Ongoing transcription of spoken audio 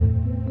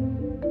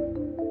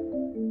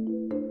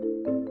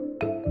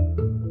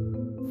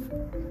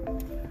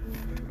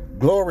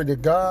Glory to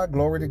God,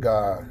 glory to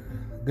God.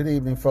 Good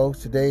evening, folks.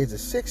 Today is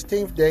the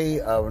 16th day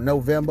of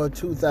November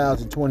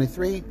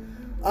 2023.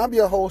 I'm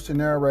your host and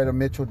narrator,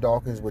 Mitchell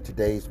Dawkins, with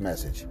today's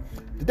message.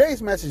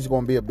 Today's message is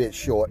going to be a bit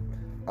short.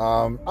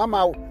 I'm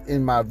out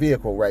in my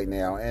vehicle right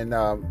now, and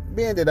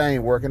being that I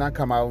ain't working, I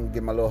come out and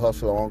get my little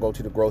hustle on, go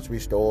to the grocery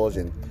stores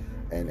and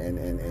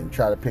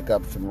try to pick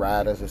up some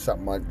riders or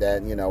something like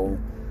that,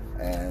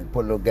 and put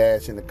a little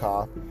gas in the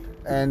car.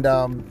 And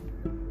I'm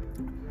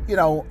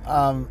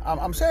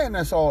saying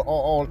this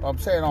I'm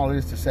saying all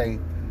this to say,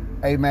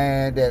 hey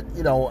man, that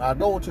I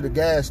go to the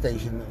gas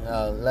station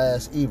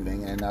last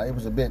evening, and it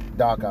was a bit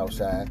dark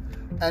outside,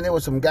 and there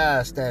was some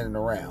guys standing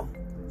around.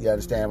 You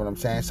understand what I'm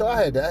saying? So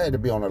I had to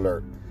be on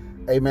alert.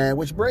 Hey man,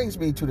 which brings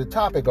me to the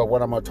topic of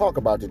what I'm going to talk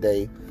about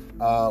today.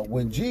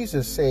 When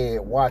Jesus said,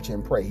 "Watch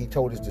and pray," he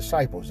told his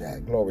disciples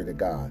that. Glory to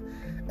God.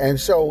 And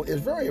so it's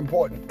very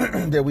important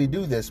that we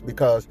do this,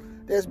 because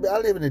I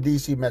live in the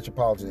D.C.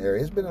 metropolitan area.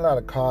 There's been a lot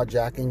of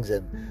carjackings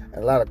and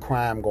a lot of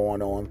crime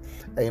going on.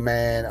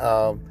 Amen.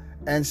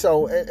 And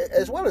so,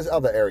 as well as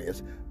other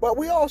areas. But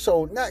we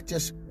also not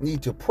just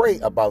need to pray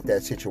about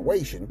that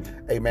situation,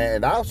 amen,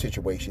 in our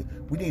situation.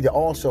 We need to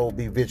also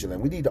be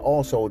vigilant. We need to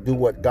also do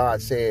what God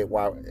said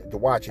to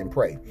watch and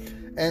pray.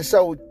 And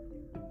so,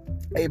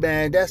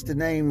 amen, that's the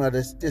name of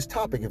this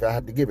topic, if I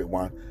have to give it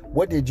one.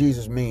 What did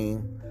Jesus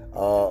mean,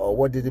 or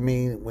what did it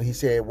mean when he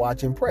said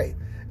watch and pray?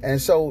 And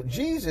so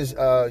Jesus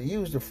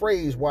used the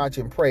phrase "watch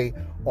and pray"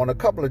 on a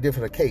couple of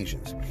different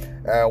occasions.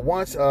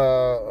 Once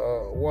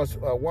was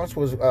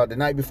the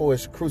night before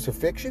his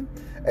crucifixion.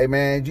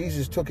 Amen.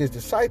 Jesus took his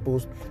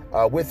disciples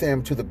with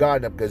him to the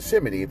Garden of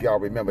Gethsemane, if y'all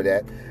remember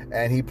that,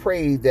 and he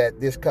prayed that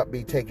this cup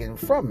be taken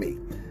from me.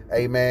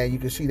 Amen. You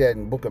can see that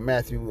in the book of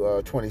Matthew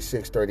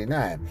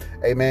 26:39.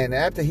 Amen.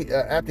 After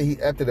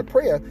the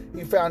prayer,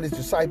 he found his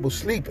disciples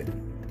sleeping.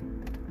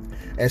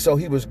 And so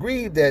he was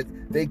grieved that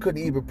they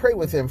couldn't even pray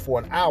with him for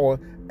an hour,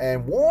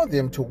 and warned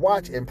them to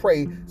watch and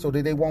pray so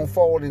that they won't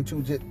fall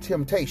into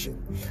temptation.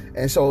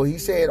 And so he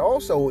said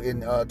also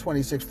in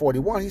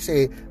 26:41, he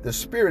said, "The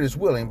spirit is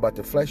willing, but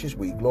the flesh is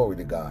weak." Glory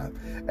to God.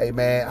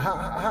 Amen.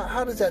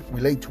 How does that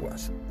relate to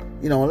us?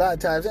 A lot of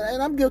times,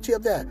 and I'm guilty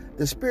of that.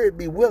 The spirit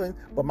be willing,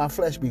 but my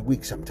flesh be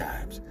weak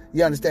sometimes.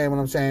 You understand what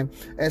I'm saying?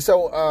 And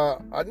so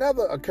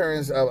another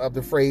occurrence of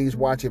the phrase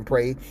 "watch and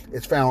pray"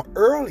 is found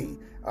earlier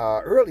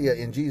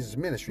in Jesus'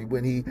 ministry,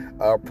 when he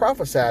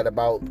prophesied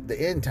about the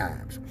end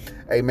times.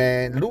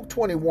 Amen. Luke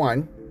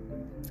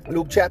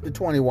chapter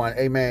 21,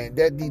 amen,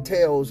 that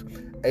details,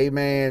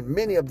 amen,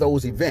 many of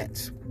those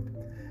events.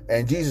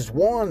 And Jesus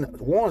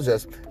warns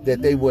us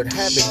that they would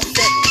happen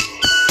suddenly.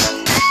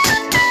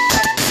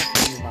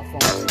 My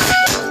phone,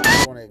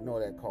 I want to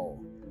ignore that call.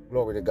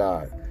 Glory to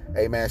God.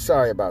 Amen.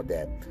 Sorry about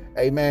that.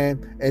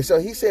 Amen. And so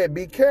he said,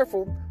 "Be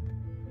careful,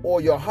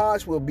 or your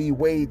hearts will be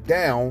weighed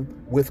down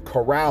with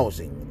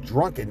carousing,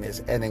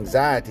 drunkenness, and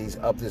anxieties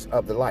of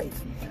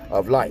life,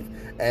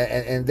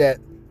 and that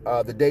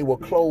the day will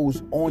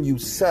close on you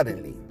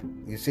suddenly."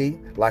 You see,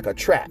 like a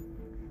trap.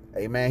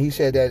 Amen. He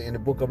said that in the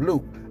book of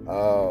Luke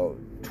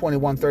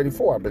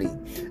 21:34, I believe.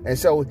 And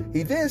so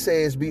he then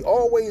says, "Be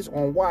always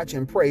on watch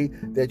and pray,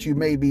 that you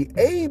may be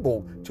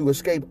able to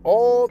escape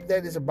all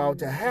that is about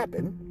to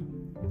happen,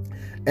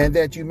 and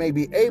that you may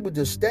be able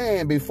to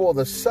stand before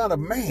the Son of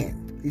Man."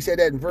 He said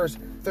that in verse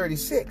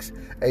 36,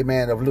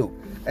 amen, of Luke.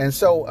 And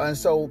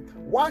so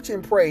watch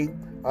and pray.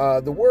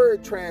 The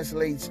word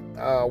translates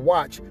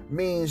watch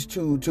means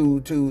to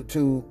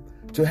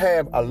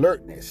have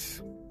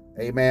alertness,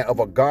 amen, of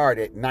a guard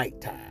at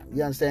nighttime.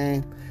 You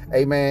understand?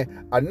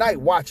 Amen. A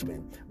night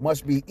watchman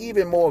must be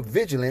even more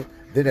vigilant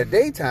than a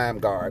daytime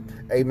guard.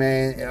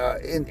 Amen.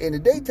 In the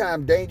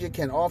daytime, danger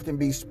can often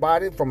be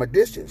spotted from a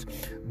distance,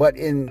 but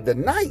in the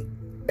night,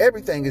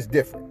 everything is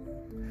different.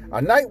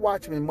 A night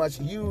watchman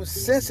must use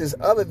senses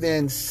other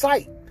than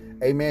sight,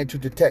 amen, to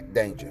detect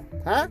danger.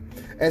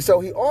 And so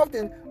he's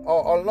often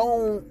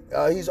alone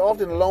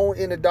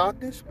in the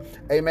darkness,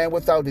 amen,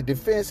 without the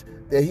defense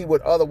that he would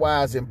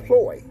otherwise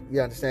employ.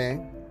 You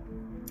understand?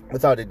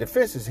 Without the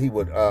defenses he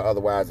would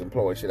otherwise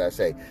employ, should I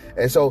say.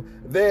 And so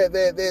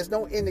there's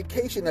no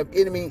indication of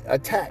enemy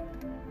attack,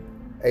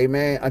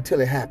 amen,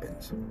 until it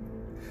happens.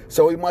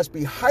 So he must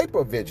be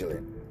hyper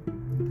vigilant,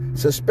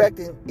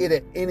 suspecting it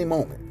at any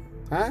moment.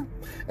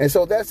 And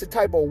so that's the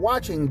type of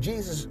watching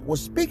Jesus was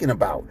speaking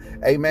about,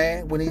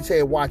 amen, when he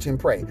said watch and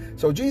pray.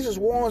 So Jesus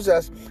warns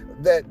us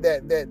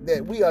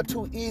that we are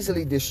too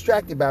easily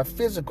distracted by the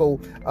physical,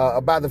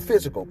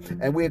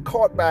 and we're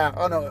caught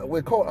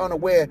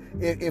unaware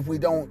if we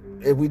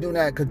do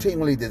not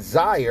continually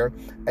desire,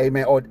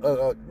 amen, or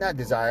not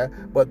desire,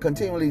 but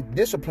continually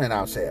discipline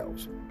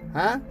ourselves.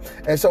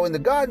 And so in the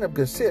Garden of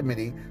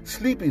Gethsemane,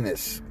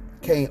 sleepiness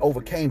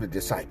overcame the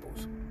disciples.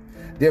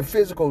 Their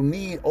physical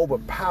need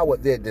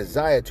overpowered their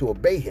desire to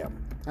obey him.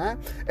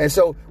 And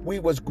so he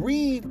was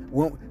grieved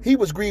when he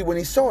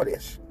saw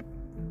this,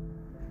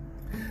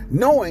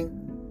 knowing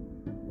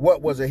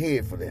what was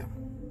ahead for them.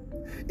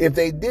 If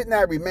they did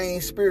not remain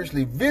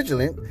spiritually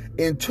vigilant,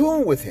 in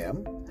tune with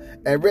him,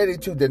 and ready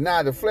to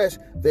deny the flesh,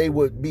 they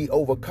would be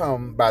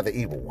overcome by the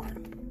evil one.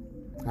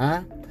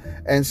 Huh?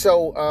 And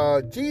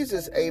so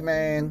Jesus,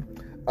 amen,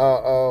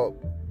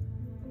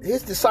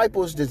 his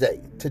disciples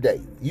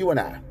today, you and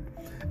I,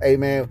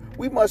 amen,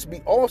 we must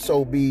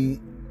also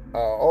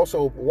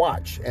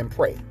watch and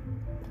pray.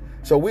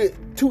 So we're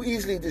too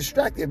easily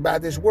distracted by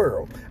this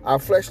world, our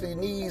fleshly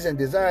needs and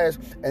desires,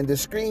 and the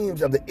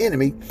screams of the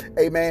enemy.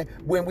 Amen.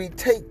 When we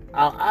take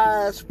our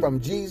eyes from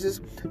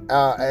Jesus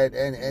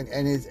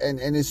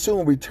and his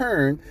soon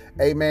return,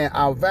 amen,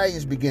 our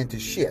values begin to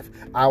shift.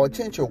 Our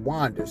attention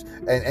wanders,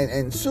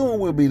 and soon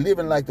we'll be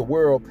living like the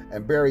world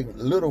and bearing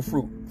little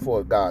fruit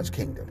for God's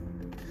kingdom.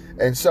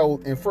 And so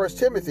in 1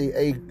 Timothy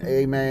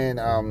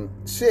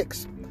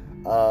 6,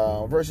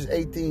 verses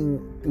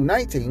 18 through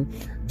 19,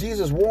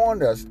 Jesus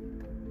warned us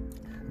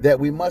that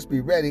we must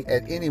be ready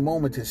at any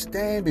moment to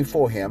stand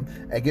before him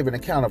and give an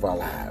account of our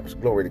lives.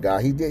 Glory to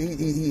God.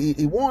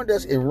 He warned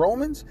us in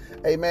Romans,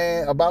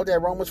 amen, about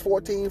that, Romans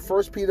 14,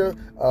 1 Peter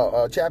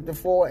chapter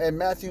 4, and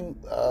Matthew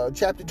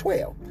chapter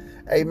 12.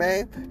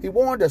 Amen. He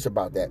warned us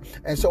about that.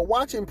 And so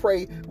watch and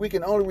pray. We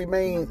can only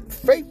remain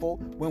faithful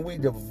when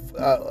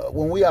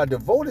we are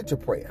devoted to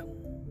prayer.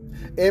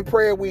 In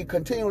prayer, we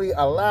continually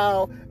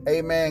allow,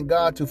 amen,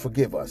 God to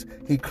forgive us.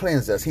 He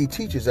cleanses us. He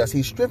teaches us.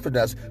 He strengthens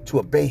us to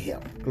obey him.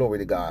 Glory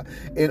to God.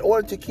 In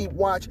order to keep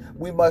watch,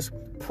 we must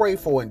pray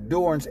for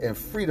endurance and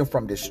freedom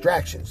from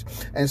distractions.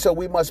 And so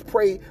we must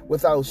pray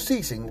without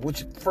ceasing,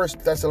 which 1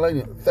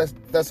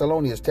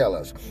 Thessalonians tell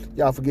us.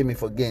 Y'all forgive me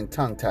for getting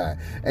tongue-tied.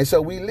 And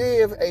so we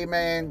live,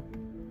 amen,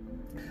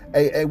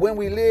 and when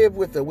we live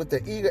with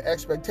the eager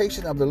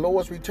expectation of the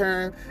Lord's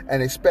return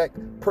and expect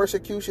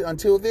persecution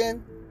until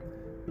then,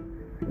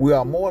 we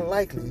are more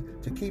likely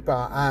to keep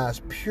our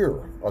eyes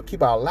pure, or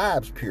keep our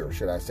lives pure,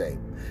 should I say,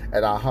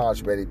 and our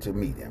hearts ready to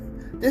meet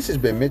him. This has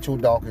been Mitchell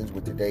Dawkins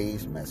with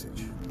today's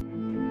message.